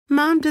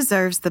Mom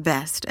deserves the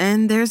best,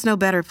 and there's no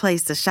better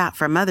place to shop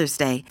for Mother's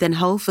Day than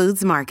Whole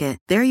Foods Market.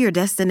 They're your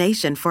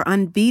destination for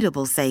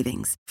unbeatable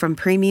savings, from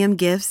premium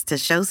gifts to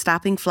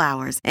show-stopping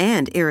flowers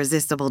and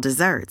irresistible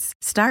desserts.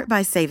 Start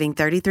by saving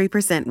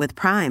 33% with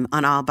Prime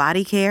on all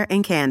body care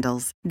and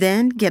candles.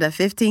 Then get a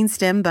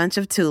 15-stem bunch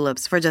of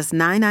tulips for just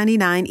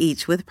 $9.99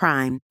 each with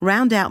Prime.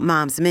 Round out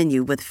Mom's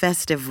menu with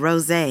festive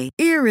rosé,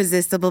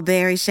 irresistible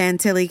berry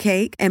chantilly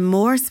cake, and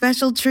more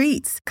special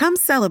treats. Come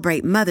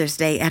celebrate Mother's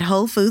Day at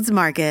Whole Foods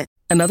Market.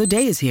 Another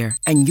day is here,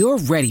 and you're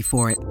ready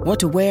for it. What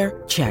to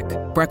wear? Check.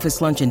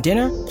 Breakfast, lunch, and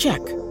dinner? Check.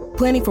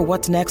 Planning for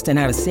what's next and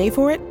how to save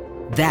for it?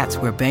 That's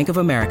where Bank of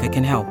America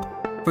can help.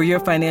 For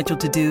your financial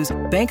to-dos,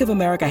 Bank of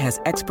America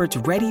has experts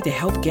ready to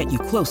help get you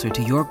closer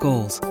to your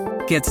goals.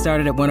 Get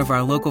started at one of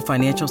our local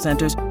financial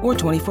centers or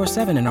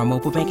 24/7 in our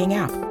mobile banking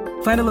app.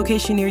 Find a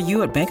location near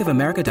you at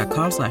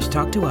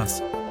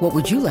bankofamerica.com/talktous. What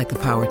would you like the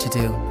power to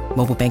do?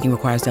 Mobile banking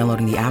requires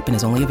downloading the app and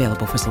is only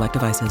available for select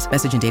devices.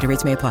 Message and data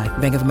rates may apply.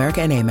 Bank of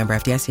America N.A., member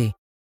FDIC.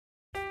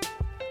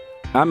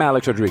 I'm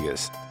Alex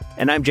Rodriguez.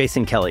 And I'm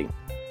Jason Kelly.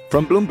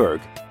 From Bloomberg,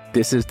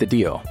 this is The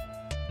Deal.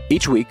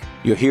 Each week,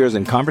 you'll hear us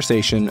in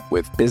conversation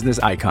with business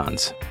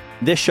icons.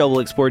 This show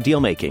will explore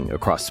deal-making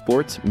across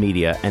sports,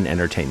 media, and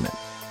entertainment.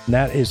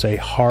 That is a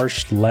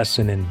harsh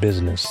lesson in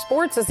business.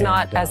 Sports is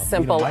not as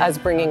simple as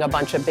bringing a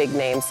bunch of big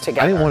names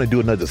together. I didn't want to do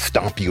another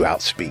stomp you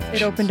out speech.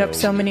 It opened up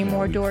so many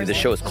more doors. The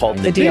show is called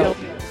The Deal.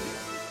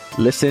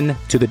 Listen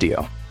to The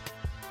Deal.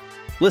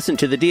 Listen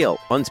to The Deal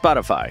on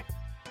Spotify.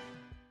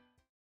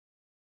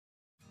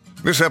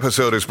 This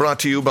episode is brought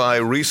to you by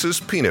Reese's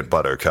Peanut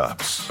Butter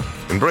Cups.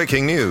 In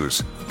breaking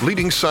news,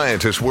 leading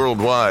scientists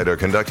worldwide are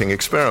conducting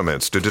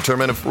experiments to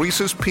determine if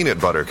Reese's Peanut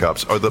Butter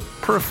Cups are the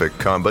perfect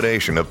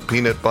combination of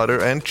peanut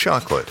butter and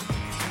chocolate.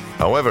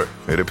 However,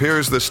 it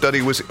appears the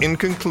study was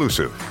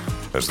inconclusive,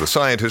 as the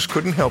scientists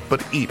couldn't help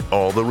but eat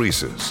all the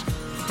Reese's.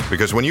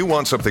 Because when you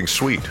want something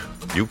sweet,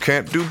 you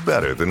can't do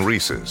better than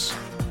Reese's.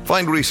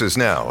 Find Reese's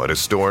now at a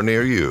store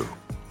near you.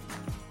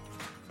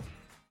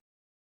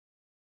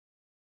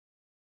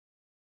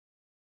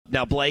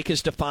 Now, Blake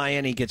is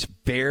defiant. He gets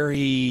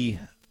very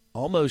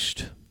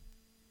almost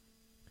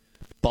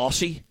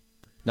bossy,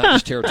 not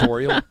just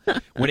territorial,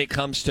 when it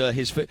comes to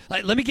his food.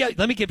 Like, let me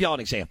give y'all an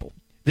example.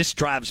 This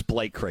drives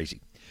Blake crazy.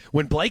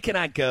 When Blake and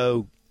I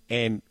go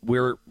and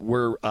we're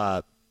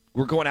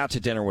going out to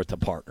dinner with a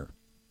partner,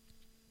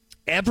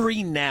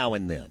 every now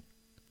and then.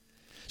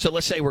 So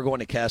let's say we're going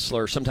to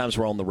Kessler. Sometimes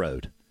we're on the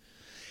road.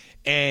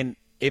 And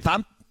if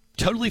I'm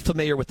totally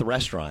familiar with the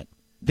restaurant,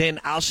 then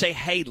I'll say,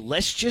 hey,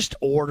 let's just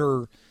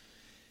order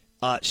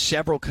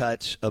several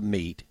cuts of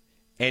meat,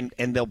 and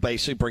they'll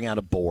basically bring out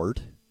a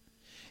board.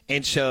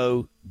 And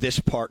so this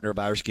partner of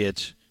ours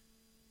gets,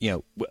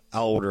 I'll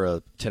order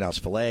a 10-ounce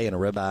filet and a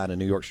ribeye and a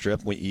New York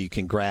strip. You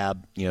can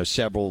grab,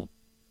 several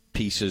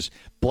pieces.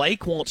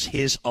 Blake wants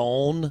his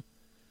own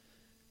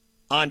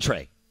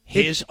entree,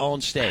 his own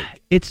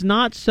steak. It's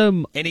not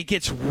so... And he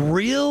gets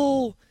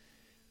real,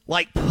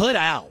 put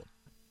out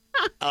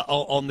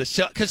on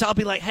the... Because I'll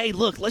be like, hey,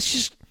 look,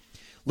 let's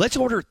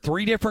order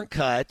 3 different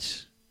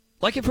cuts.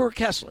 Like if it were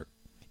Kessler,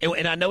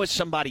 and I know it's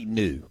somebody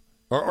new,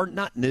 or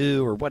not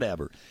new, or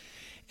whatever.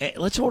 And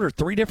let's order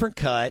 3 different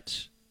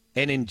cuts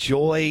and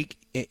enjoy.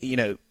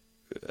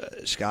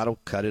 Scott will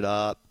cut it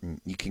up.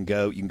 You can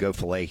go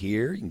filet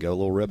here. You can go a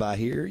little ribeye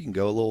here. You can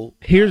go a little.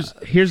 Here's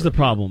the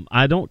problem.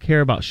 I don't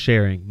care about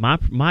sharing.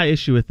 My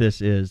issue with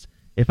this is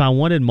if I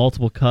wanted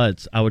multiple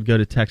cuts, I would go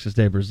to Texas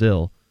de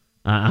Brazil.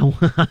 I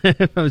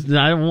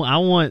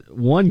want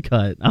one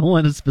cut. I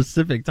want a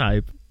specific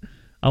type.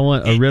 I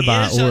want a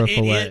ribeye or a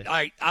filet. All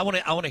right, I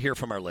want to hear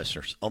from our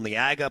listeners on the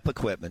Ag Up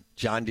Equipment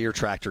John Deere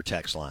Tractor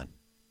text line.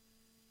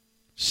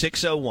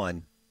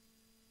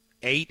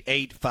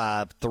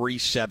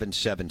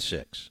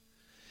 601-885-3776.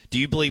 Do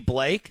you believe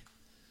Blake?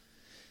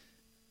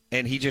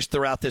 And he just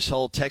threw out this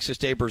whole Texas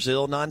de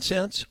Brazil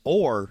nonsense?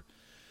 Or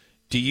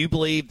do you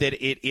believe that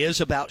it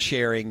is about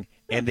sharing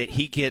and that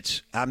he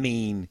gets,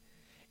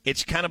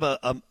 it's kind of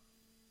a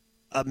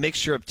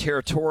mixture of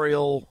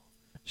territorial,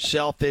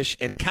 selfish,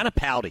 and kind of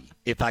pouty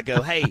if I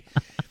go, hey,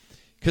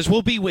 because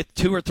we'll be with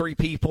 2 or 3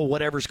 people,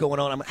 whatever's going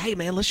on. I'm like, hey,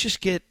 man, let's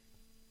just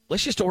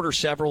order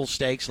several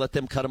steaks, let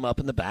them cut them up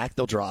in the back.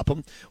 They'll drop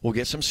them. We'll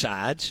get some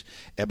sides.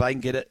 Everybody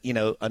can get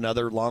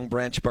another Long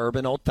Branch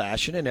bourbon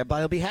old-fashioned, and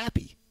everybody will be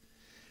happy.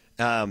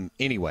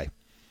 Anyway,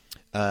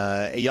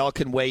 y'all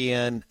can weigh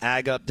in.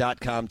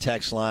 agup.com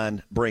text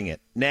line. Bring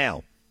it.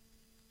 Now,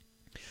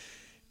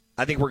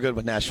 I think we're good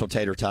with National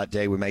Tater Tot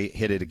Day. We may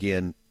hit it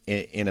again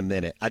in a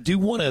minute. I do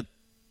want to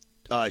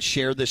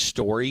share this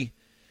story.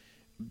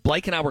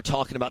 Blake and I were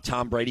talking about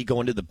Tom Brady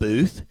going to the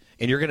booth,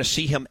 and you're going to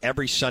see him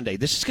every Sunday.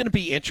 This is going to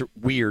be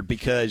weird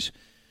because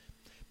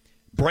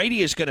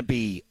Brady is going to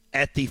be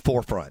at the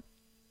forefront.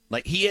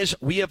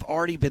 We have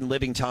already been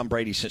living Tom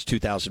Brady since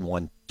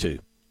 2001, too.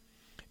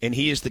 And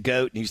he is the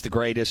GOAT, and he's the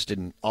greatest,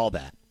 and all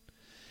that.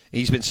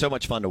 He's been so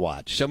much fun to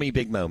watch. So many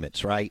big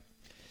moments, right?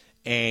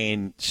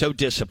 And so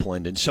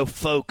disciplined and so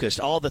focused,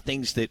 all the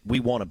things that we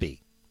want to be.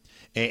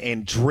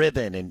 and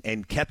driven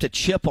and kept a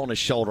chip on his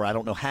shoulder. I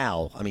don't know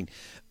how. I mean,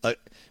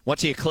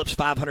 once he eclipsed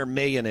 500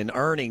 million in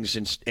earnings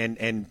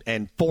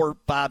and 4 or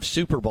 5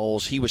 Super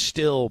Bowls, he was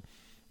still,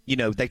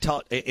 they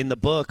taught in the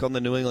book on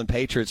the New England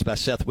Patriots by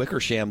Seth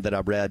Wickersham that I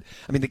read.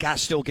 I mean, the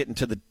guy's still getting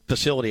to the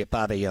facility at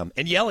 5 a.m.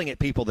 and yelling at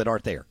people that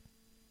aren't there.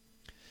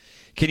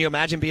 Can you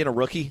imagine being a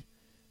rookie?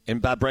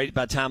 And by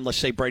the time, let's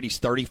say Brady's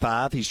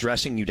 35, he's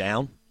dressing you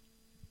down.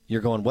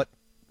 You're going, what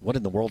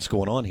in the world's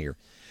going on here?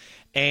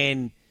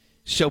 And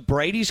so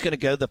Brady's going to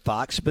go to the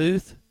Fox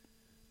booth.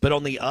 But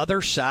on the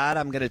other side,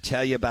 I'm going to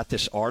tell you about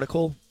this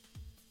article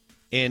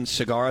in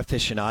Cigar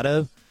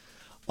Aficionado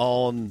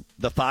on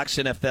the Fox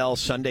NFL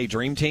Sunday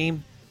Dream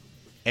Team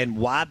and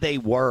why they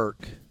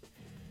work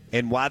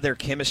and why their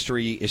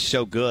chemistry is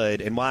so good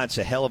and why it's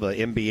a hell of an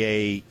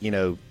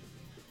NBA,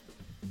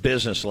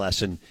 business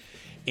lesson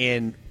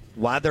and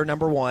why they're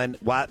number one,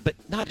 but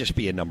not just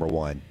being number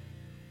one,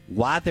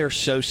 why they're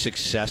so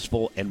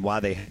successful and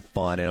why they have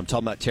fun. And I'm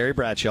talking about Terry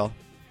Bradshaw,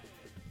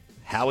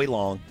 Howie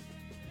Long,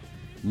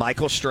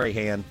 Michael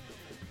Strahan,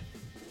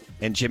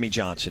 and Jimmy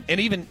Johnson, and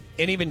even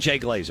Jay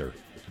Glazer.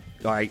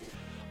 All right,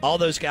 all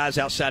those guys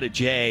outside of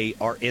Jay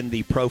are in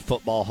the Pro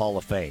Football Hall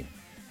of Fame.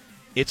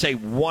 It's a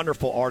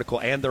wonderful article,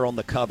 and they're on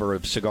the cover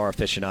of Cigar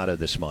Aficionado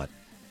this month.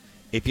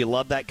 If you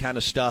love that kind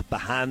of stuff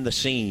behind the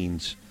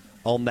scenes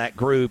on that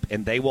group,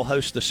 and they will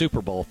host the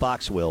Super Bowl,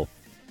 Fox will.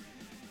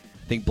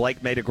 I think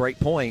Blake made a great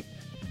point.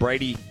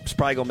 Brady's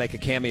probably going to make a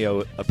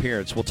cameo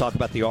appearance. We'll talk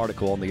about the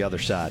article on the other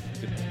side.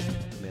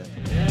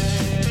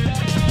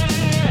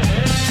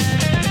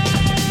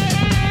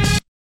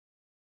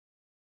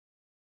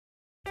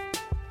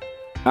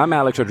 I'm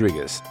Alex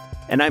Rodriguez.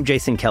 And I'm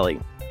Jason Kelly.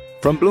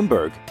 From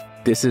Bloomberg,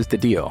 this is The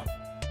Deal.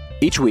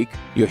 Each week,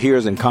 you'll hear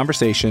us in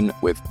conversation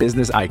with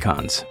business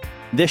icons.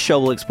 This show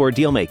will explore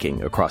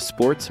deal-making across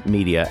sports,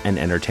 media, and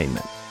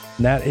entertainment.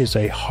 That is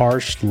a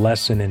harsh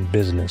lesson in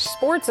business.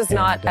 Sports is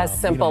not as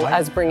simple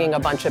as bringing a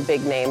bunch of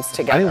big names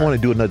together. I didn't want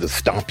to do another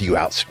stomp you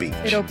out speech.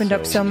 It opened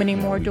up so many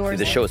more doors.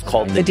 The show is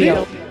called The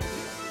Deal.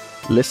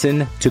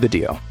 Listen to The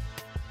Deal.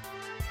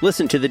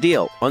 Listen to The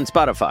Deal on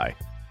Spotify.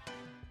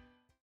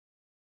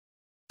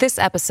 This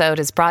episode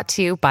is brought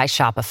to you by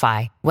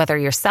Shopify. Whether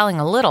you're selling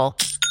a little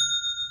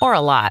or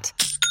a lot,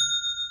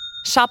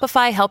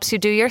 Shopify helps you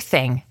do your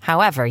thing,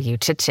 however you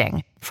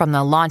cha-ching. From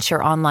the launch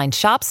your online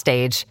shop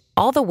stage,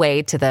 all the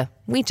way to the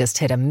we just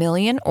hit 1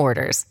 million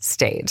orders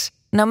stage.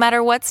 No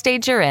matter what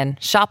stage you're in,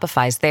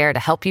 Shopify's there to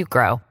help you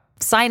grow.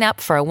 Sign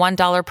up for a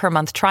 $1 per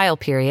month trial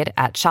period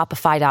at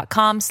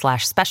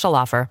shopify.com/special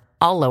offer,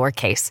 all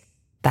lowercase.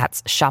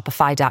 That's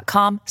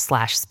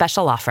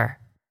shopify.com/special offer.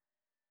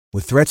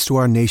 With threats to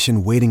our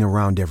nation waiting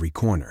around every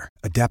corner,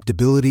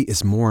 adaptability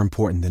is more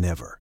important than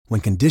ever.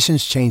 When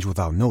conditions change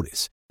without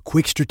notice,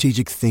 quick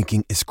strategic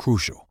thinking is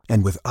crucial.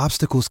 And with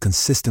obstacles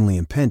consistently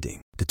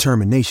impending,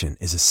 determination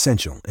is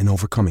essential in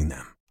overcoming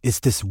them. It's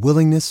this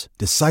willingness,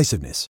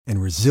 decisiveness,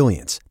 and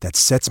resilience that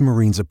sets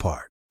Marines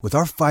apart. With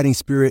our fighting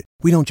spirit,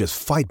 we don't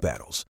just fight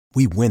battles,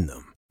 we win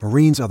them.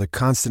 Marines are the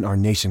constant our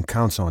nation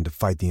counts on to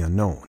fight the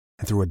unknown.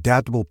 And through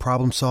adaptable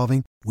problem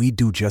solving, we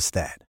do just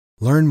that.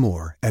 Learn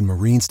more at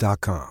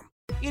Marines.com.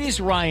 It is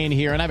Ryan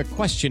here, and I have a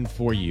question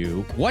for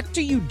you. What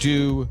do you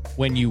do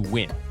when you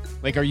win?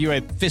 Like, are you a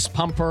fist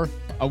pumper,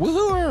 a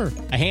woo-hooer,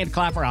 a hand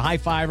clapper, a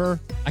high-fiver?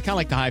 I kind of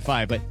like the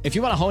high-five, but if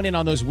you want to hone in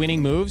on those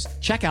winning moves,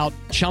 check out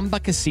Chumba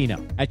Casino.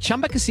 At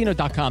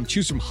ChumbaCasino.com,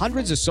 choose from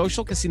hundreds of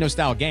social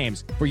casino-style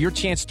games for your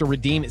chance to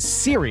redeem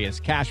serious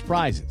cash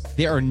prizes.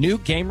 There are new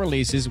game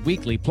releases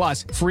weekly,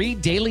 plus free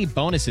daily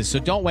bonuses, so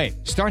don't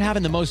wait. Start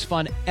having the most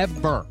fun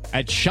ever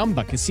at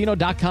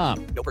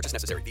ChumbaCasino.com. No purchase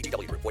necessary.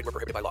 VGW Group. Void where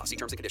prohibited by law. See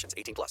terms and conditions.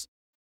 18+.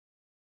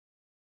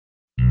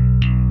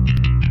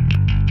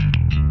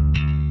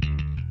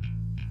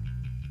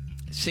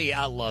 See,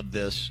 I love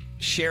this.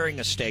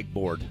 Sharing a steak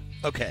board.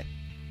 Okay.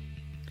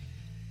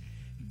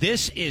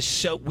 This is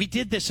so... We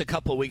did this a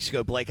couple of weeks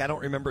ago, Blake. I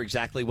don't remember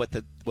exactly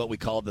what we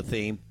called the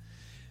theme.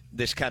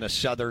 This kind of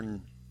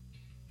southern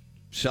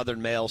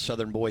male,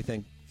 southern boy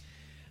thing.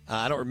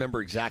 I don't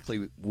remember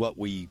exactly what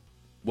we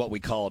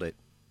called it.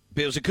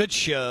 But it was a good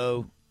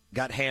show.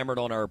 Got hammered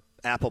on our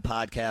Apple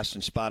Podcast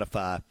and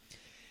Spotify.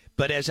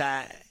 But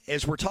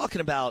as we're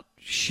talking about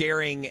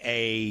sharing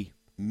a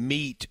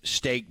meat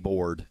steak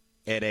board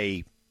at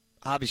a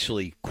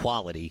obviously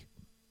quality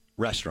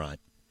restaurant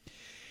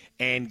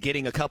and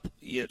getting a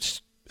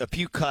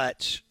few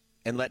cuts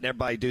and letting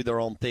everybody do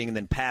their own thing and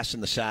then passing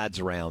the sides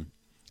around.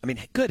 I mean,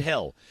 good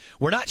hell.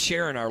 We're not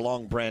sharing our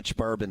Long Branch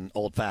bourbon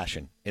old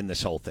fashioned in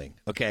this whole thing,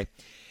 okay?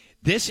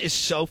 This is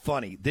so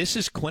funny. This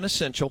is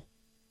quintessential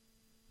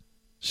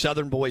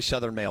Southern boy,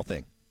 Southern male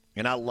thing,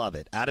 and I love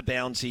it. Out of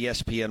Bounds,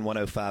 ESPN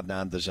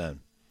 105.9 The Zone.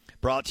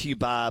 Brought to you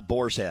by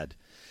Boar's Head.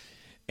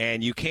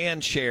 And you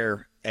can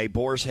share a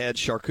Boar's Head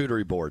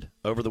charcuterie board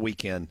over the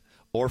weekend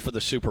or for the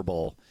Super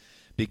Bowl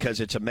because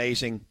it's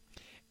amazing.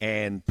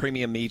 And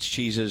premium meats,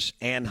 cheeses,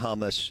 and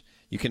hummus,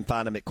 you can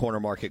find them at Corner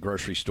Market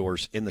grocery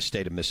stores in the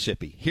state of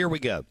Mississippi. Here we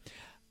go.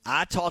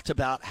 I talked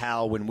about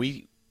how when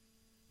we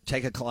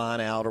take a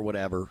client out or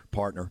whatever,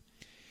 partner,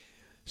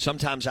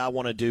 Sometimes I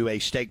want to do a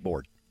steak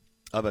board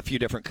of a few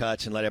different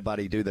cuts and let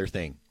everybody do their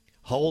thing.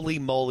 Holy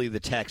moly, the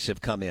texts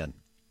have come in.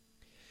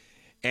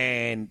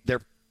 And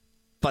they're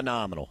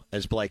phenomenal,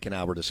 as Blake and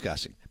I were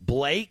discussing.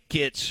 Blake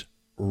gets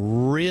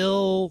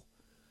real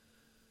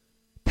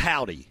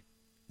pouty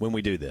when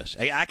we do this.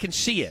 I can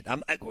see it.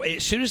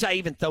 As soon as I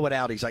even throw it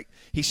out,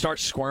 he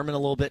starts squirming a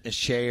little bit in his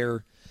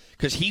chair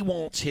because he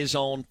wants his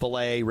own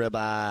filet,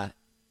 ribeye,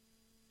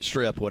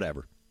 strip,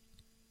 whatever.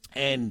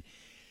 And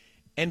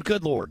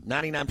good Lord,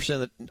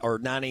 99% of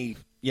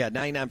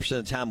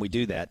the time we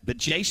do that. But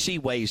JC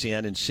weighs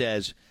in and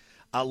says,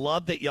 I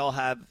love that y'all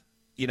have,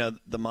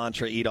 the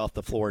mantra eat off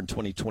the floor in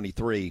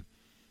 2023.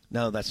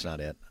 No, that's not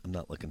it. I'm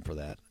not looking for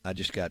that. I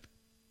just got,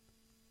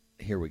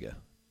 here we go.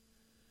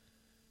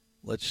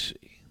 Let's see.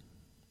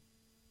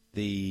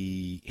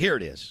 Here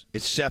it is.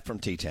 It's Seth from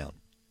T-Town.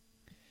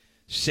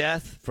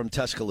 Seth from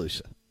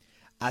Tuscaloosa.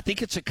 I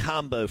think it's a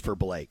combo for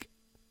Blake.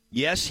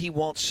 Yes, he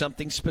wants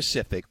something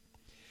specific,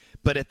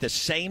 but at the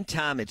same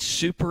time, it's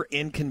super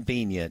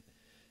inconvenient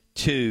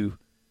to,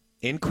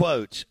 in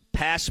quotes,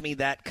 pass me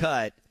that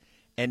cut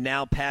and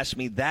now pass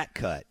me that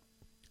cut.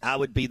 I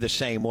would be the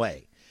same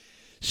way.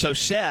 So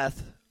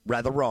Seth,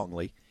 rather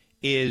wrongly,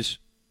 is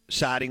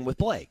siding with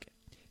Blake.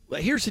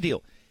 Well, here's the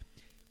deal.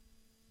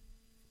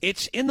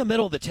 It's in the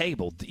middle of the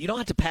table. You don't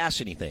have to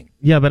pass anything.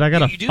 Yeah, but I got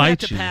to fight you. You do have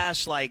to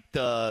pass,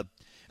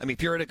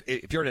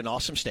 if you're at an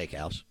awesome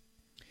steakhouse,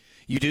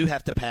 you do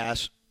have to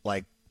pass,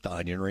 like, the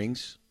onion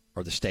rings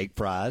or the steak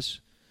fries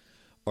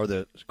or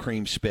the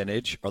cream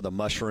spinach or the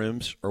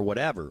mushrooms or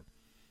whatever.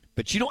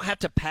 But you don't have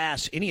to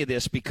pass any of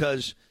this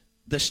because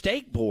the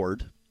steak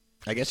board,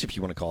 I guess if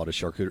you want to call it a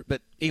charcuterie,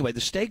 but anyway,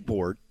 the steak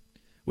board,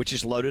 which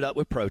is loaded up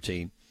with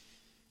protein,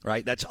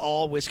 right? That's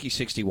all Whiskey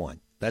 61.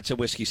 That's a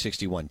Whiskey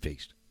 61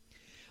 feast.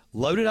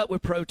 Loaded up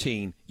with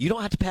protein, you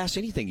don't have to pass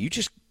anything. You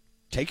just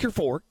take your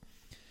fork,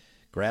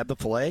 grab the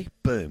filet,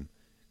 boom.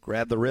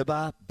 Grab the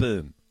ribeye,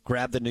 boom.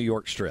 Grab the New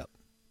York strip.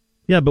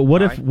 Yeah, but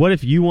what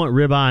if you want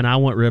ribeye and I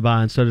want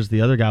ribeye and so does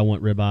the other guy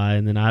want ribeye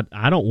and then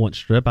I don't want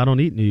strip. I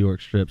don't eat New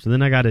York strips. And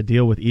then I got to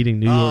deal with eating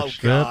New York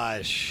strip. Oh,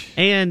 gosh.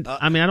 And,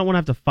 I don't want to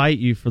have to fight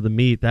you for the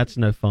meat. That's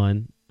no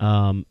fun.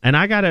 And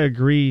I got to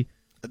agree.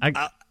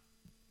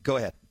 Go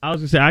ahead. I was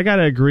going to say, I got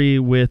to agree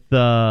with,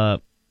 I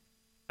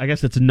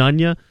guess it's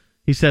Nunya.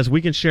 He says,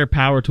 we can share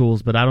power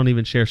tools, but I don't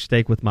even share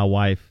steak with my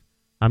wife.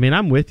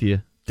 I'm with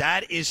you.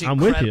 That is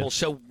incredible.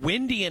 So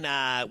Wendy and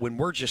I, when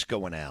we're just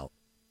going out,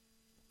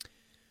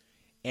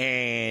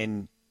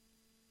 and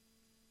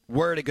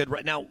we're at a good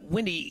 – now,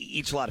 Wendy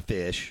eats a lot of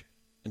fish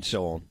and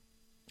so on.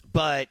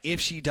 But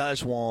if she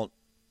does want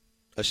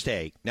a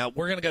steak – now,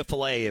 we're going to go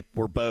filet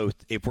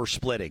if we're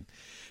splitting.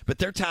 But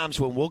there are times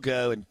when we'll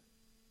go and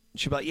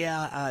she'll be like,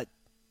 yeah,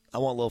 I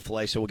want a little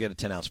filet, so we'll get a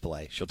 10-ounce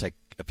filet. She'll take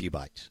a few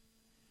bites.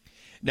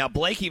 Now,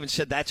 Blake even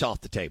said that's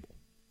off the table.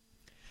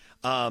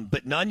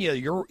 But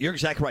Nunya, you're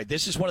exactly right.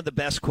 This is one of the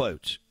best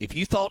quotes. If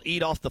you thought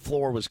eat off the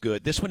floor was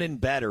good, this one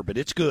isn't better, but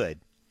it's good.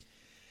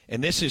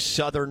 And this is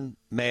Southern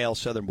male,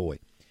 Southern boy.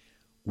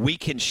 We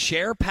can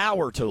share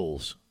power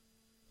tools.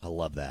 I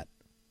love that.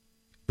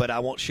 But I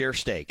won't share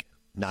steak,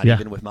 not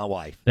even with my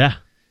wife. Yeah.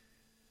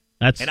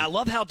 And I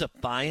love how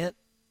defiant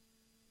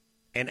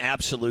and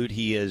absolute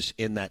he is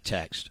in that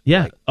text.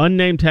 Yeah.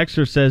 Unnamed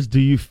texter says,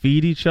 do you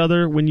feed each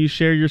other when you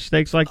share your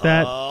steaks like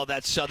that? Oh,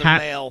 that's Southern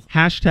male.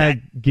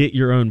 Hashtag get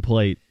your own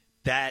plate.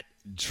 That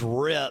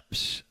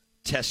drips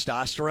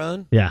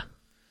testosterone. Yeah.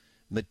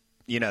 But,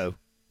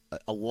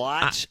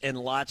 lots and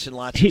lots and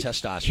lots of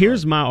testosterone.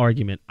 Here's my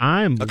argument.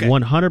 I'm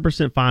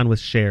 100% fine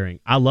with sharing.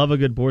 I love a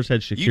good boar's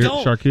head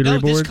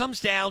charcuterie board. This comes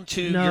down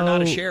to you're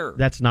not a sharer.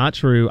 That's not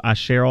true. I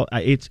share all.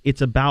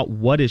 It's about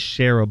what is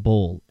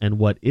shareable and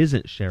what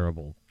isn't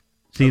shareable.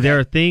 See, there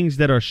are things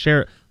that are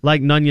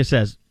like Nunya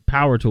says,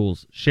 power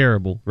tools,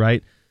 shareable,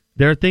 right?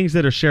 There are things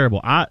that are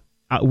shareable.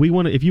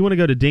 If you want to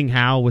go to Ding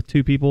Hao with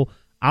two people,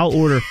 I'll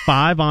order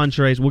 5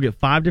 entrees. We'll get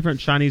 5 different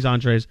Chinese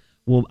entrees.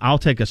 I'll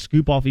take a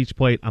scoop off each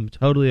plate. I'm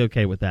totally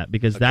okay with that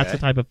because that's the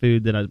type of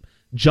food that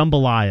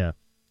jambalaya,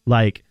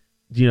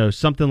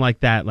 something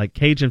like that. Like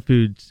Cajun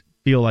foods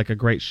feel like a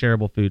great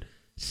shareable food.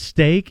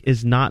 Steak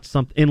is not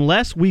something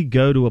unless we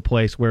go to a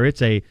place where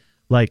it's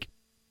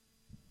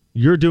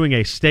you're doing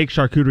a steak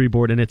charcuterie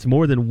board and it's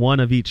more than one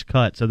of each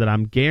cut, so that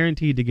I'm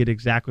guaranteed to get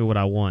exactly what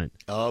I want.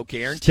 Oh,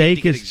 guaranteed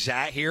to get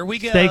exact. Here we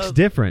go. Steak's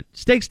different.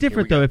 Steak's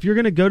different though. If you're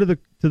going to go to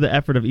the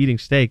effort of eating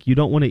steak, you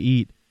don't want to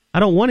eat. I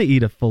don't want to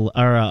eat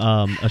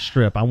a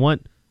strip. I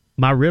want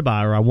my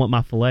ribeye or I want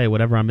my filet,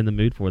 whatever I'm in the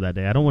mood for that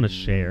day. I don't want to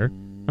share.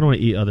 I don't want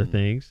to eat other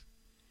things.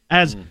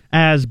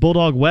 As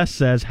Bulldog West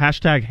says,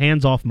 hashtag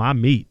hands off my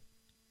meat.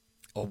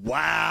 Oh,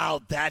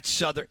 wow, that's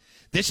Southern.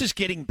 This is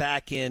getting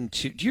back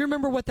into. Do you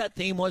remember what that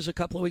theme was a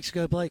couple of weeks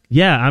ago, Blake?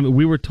 Yeah,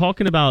 we were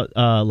talking about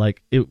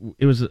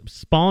it was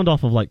spawned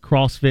off of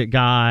CrossFit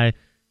guy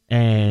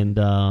and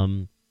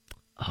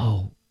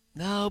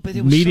No, but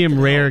it was medium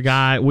rare else.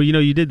 guy. Well,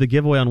 you did the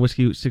giveaway on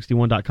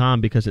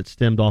whiskey61.com because it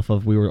stemmed off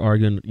of we were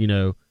arguing,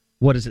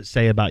 what does it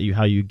say about you,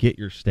 how you get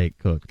your steak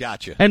cooked?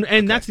 Gotcha.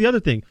 And that's the other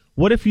thing.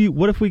 What if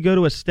we go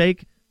to a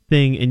steak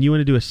thing and you want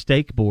to do a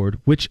steak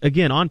board, which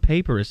again on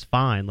paper is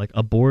fine, like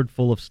a board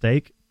full of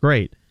steak,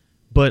 great.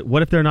 But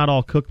what if they're not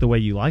all cooked the way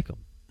you like them?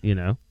 You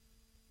know,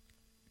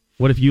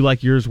 what if you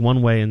like yours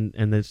one way and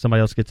then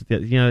somebody else gets it the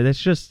other? You know,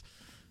 that's just,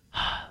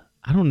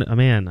 I don't know,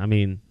 man. I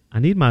mean, I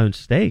need my own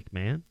steak,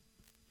 man.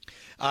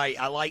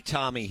 I like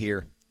Tommy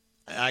here.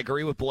 I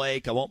agree with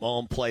Blake. I want my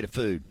own plate of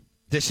food.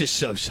 This is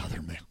so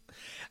Southern, man.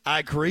 I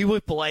agree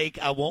with Blake.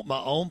 I want my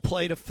own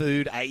plate of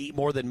food. I eat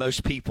more than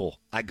most people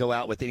I go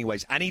out with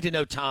anyways. I need to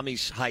know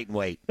Tommy's height and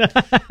weight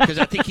because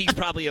I think he's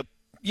probably a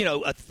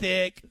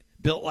thick,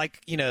 built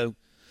like,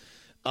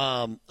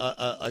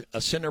 a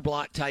cinder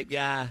block type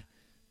guy,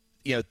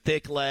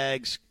 thick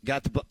legs,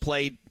 got the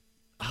played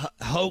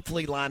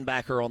hopefully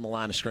linebacker on the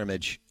line of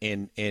scrimmage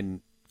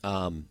in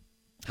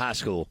high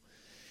school.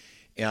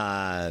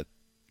 That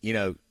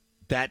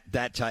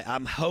type.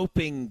 I'm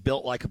hoping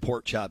built like a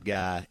pork chop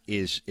guy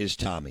is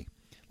Tommy.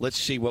 Let's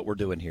see what we're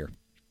doing here.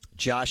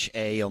 Josh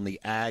A. on the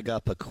Ag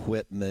Up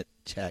Equipment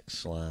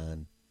text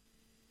line.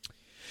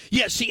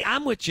 Yeah, see,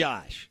 I'm with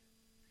Josh.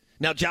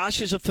 Now,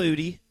 Josh is a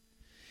foodie,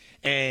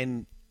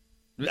 and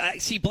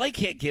see, Blake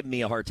can't give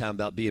me a hard time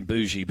about being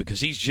bougie because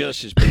he's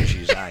just as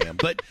bougie as I am.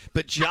 But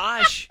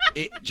Josh,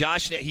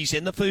 he's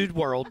in the food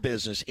world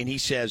business, and he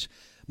says,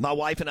 my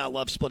wife and I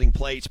love splitting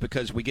plates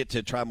because we get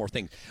to try more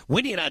things.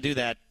 Wendy and I do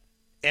that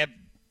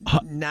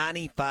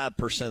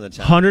 95% of the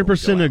time.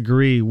 100%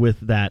 agree with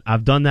that.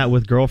 I've done that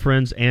with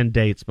girlfriends and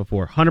dates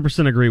before.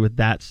 100% agree with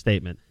that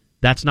statement.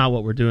 That's not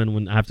what we're doing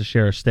when I have to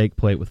share a steak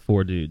plate with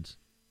 4 dudes.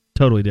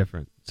 Totally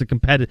different.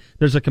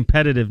 There's a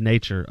competitive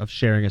nature of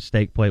sharing a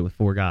steak plate with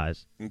 4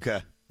 guys.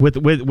 Okay.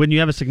 When you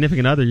have a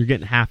significant other, you're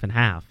getting half and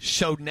half.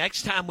 So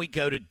next time we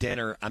go to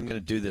dinner, I'm going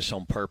to do this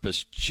on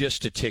purpose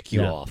just to tick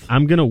you off.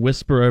 I'm going to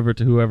whisper over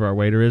to whoever our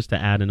waiter is to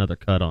add another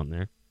cut on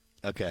there.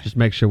 Okay. Just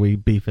make sure we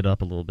beef it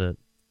up a little bit.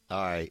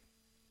 All right.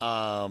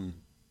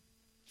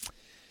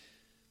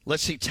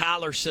 Let's see.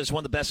 Tyler says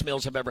one of the best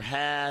meals I've ever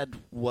had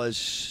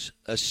was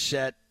a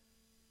set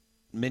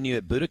menu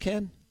at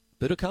Budokan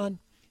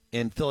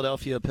in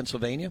Philadelphia,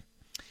 Pennsylvania.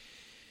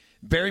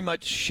 Very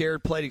much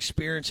shared plate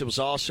experience. It was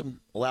awesome.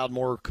 Allowed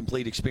more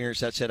complete experience.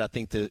 That said, I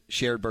think the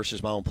shared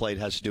versus my own plate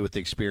has to do with the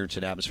experience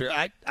and atmosphere.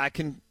 I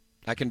can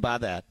buy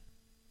that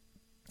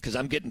because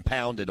I'm getting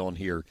pounded on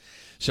here.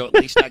 So at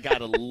least I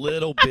got a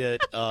little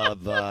bit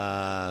of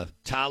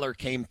Tyler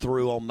came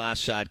through on my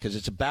side because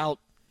it's about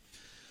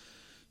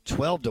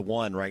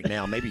 12-1 right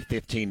now, maybe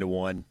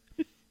 15-1.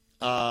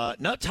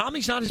 No,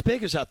 Tommy's not as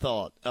big as I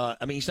thought.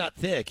 He's not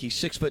thick. He's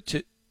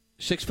 6'2".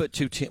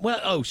 6'2",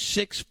 well,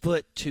 6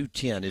 foot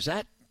 210. Is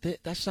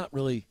that's not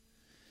really?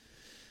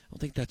 I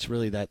don't think that's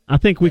really that. I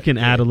think we can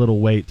add a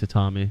little weight to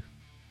Tommy.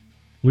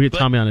 We get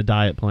Tommy on a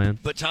diet plan.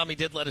 But Tommy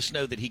did let us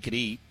know that he could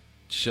eat,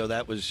 so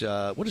that was.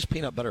 What does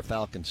Peanut Butter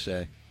Falcon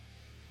say?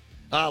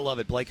 I love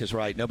it. Blake is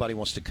right. Nobody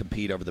wants to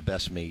compete over the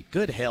best meat.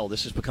 Good hell,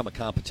 this has become a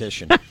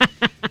competition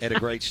at a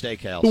great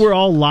steakhouse. We're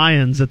all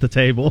lions at the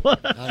table.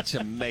 That's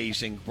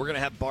amazing. We're going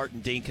to have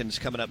Barton Dinkins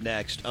coming up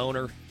next.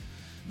 Owner,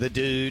 the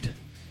dude.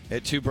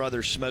 At Two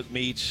Brothers Smoked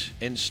Meats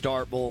in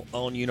Starkville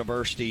on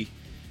University.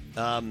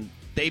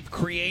 They've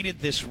created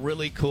this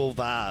really cool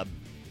vibe.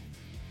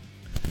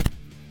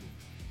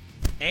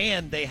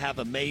 And they have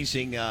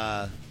amazing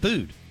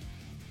food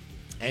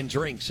and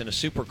drinks and a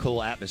super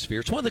cool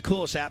atmosphere. It's one of the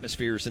coolest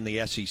atmospheres in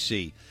the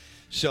SEC.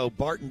 So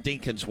Barton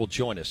Dinkins will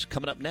join us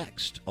coming up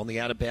next on the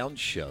Out of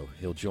Bounds Show.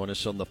 He'll join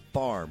us on the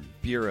Farm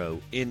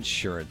Bureau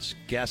Insurance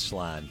Guest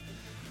Line.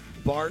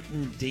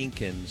 Barton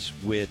Dinkins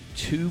with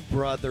Two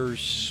Brothers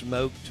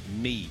Smoked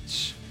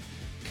Meats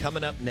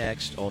coming up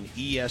next on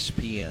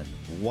ESPN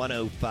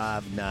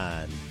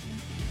 105.9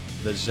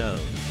 The Zone.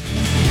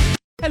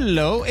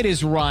 Hello, it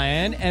is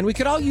Ryan, and we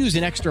could all use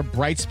an extra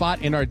bright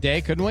spot in our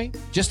day, couldn't we?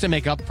 Just to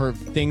make up for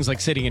things like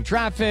sitting in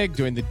traffic,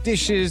 doing the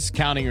dishes,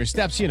 counting your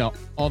steps,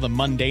 all the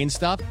mundane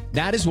stuff.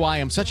 That is why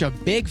I'm such a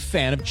big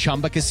fan of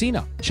Chumba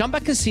Casino. Chumba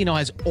Casino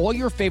has all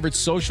your favorite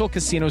social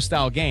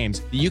casino-style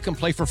games that you can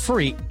play for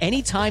free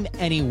anytime,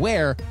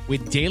 anywhere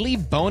with daily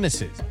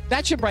bonuses.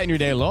 That should brighten your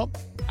day a little.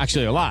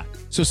 Actually, a lot.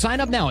 So sign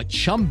up now at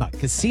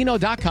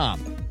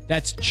ChumbaCasino.com.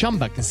 That's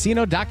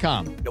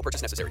ChumbaCasino.com. No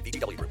purchase necessary.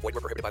 VGW Group. Void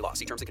where prohibited by law.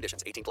 See terms and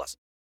conditions. 18+.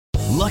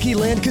 Lucky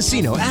Land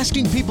Casino,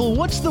 asking people,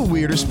 what's the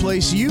weirdest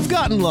place you've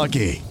gotten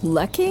lucky?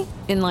 Lucky?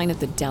 In line at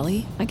the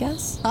deli, I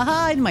guess?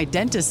 Aha, in my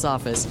dentist's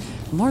office.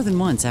 More than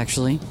once,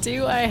 actually.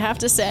 Do I have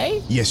to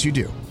say? Yes, you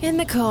do. In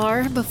the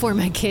car before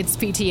my kids'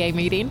 PTA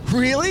meeting.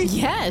 Really?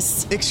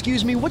 Yes.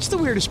 Excuse me, what's the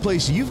weirdest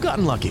place you've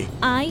gotten lucky?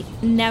 I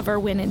never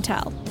win and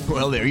tell.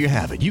 Well, there you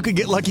have it. You can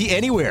get lucky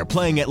anywhere,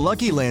 playing at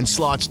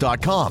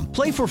LuckyLandSlots.com.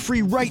 Play for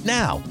free right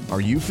now. Are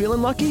you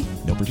feeling lucky?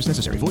 No purchase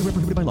necessary. Void where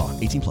prohibited by law.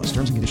 18+.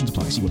 Terms and conditions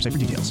apply. See website for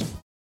details.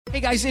 Hey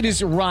guys, it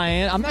is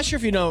Ryan. I'm not sure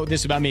if you know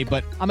this about me,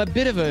 but I'm a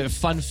bit of a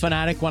fun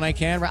fanatic when I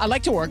can. I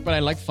like to work, but I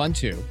like fun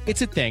too.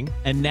 It's a thing.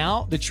 And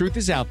now the truth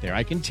is out there.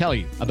 I can tell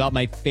you about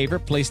my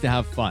favorite place to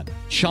have fun.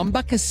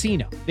 Chumba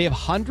Casino. They have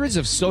hundreds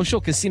of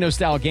social casino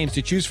style games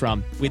to choose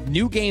from with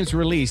new games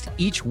released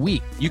each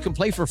week. You can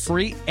play for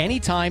free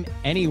anytime,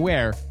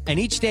 anywhere. And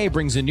each day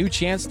brings a new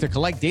chance to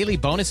collect daily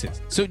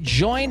bonuses. So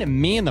join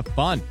me in the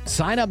fun.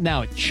 Sign up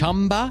now at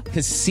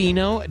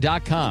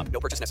ChumbaCasino.com. No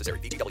purchase necessary.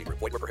 VGW.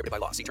 Void where prohibited by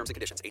law. See terms and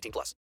conditions.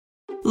 18+.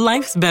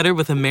 Life's better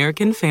with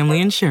American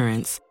Family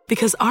Insurance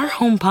because our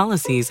home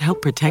policies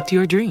help protect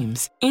your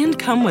dreams and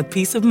come with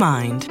peace of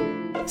mind.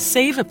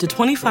 Save up to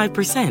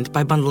 25%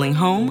 by bundling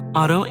home,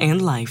 auto,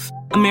 and life.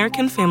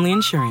 American Family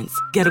Insurance.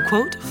 Get a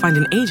quote, find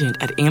an agent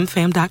at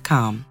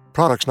amfam.com.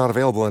 Products not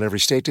available in every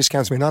state.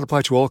 Discounts may not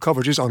apply to all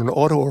coverages on an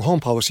auto or home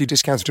policy.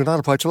 Discounts do not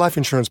apply to life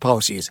insurance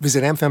policies.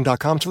 Visit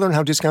amfam.com to learn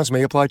how discounts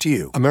may apply to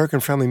you. American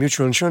Family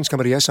Mutual Insurance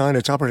Company, SI, and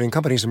its operating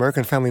companies,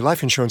 American Family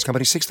Life Insurance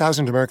Company,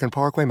 6000 American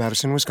Parkway,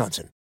 Madison, Wisconsin.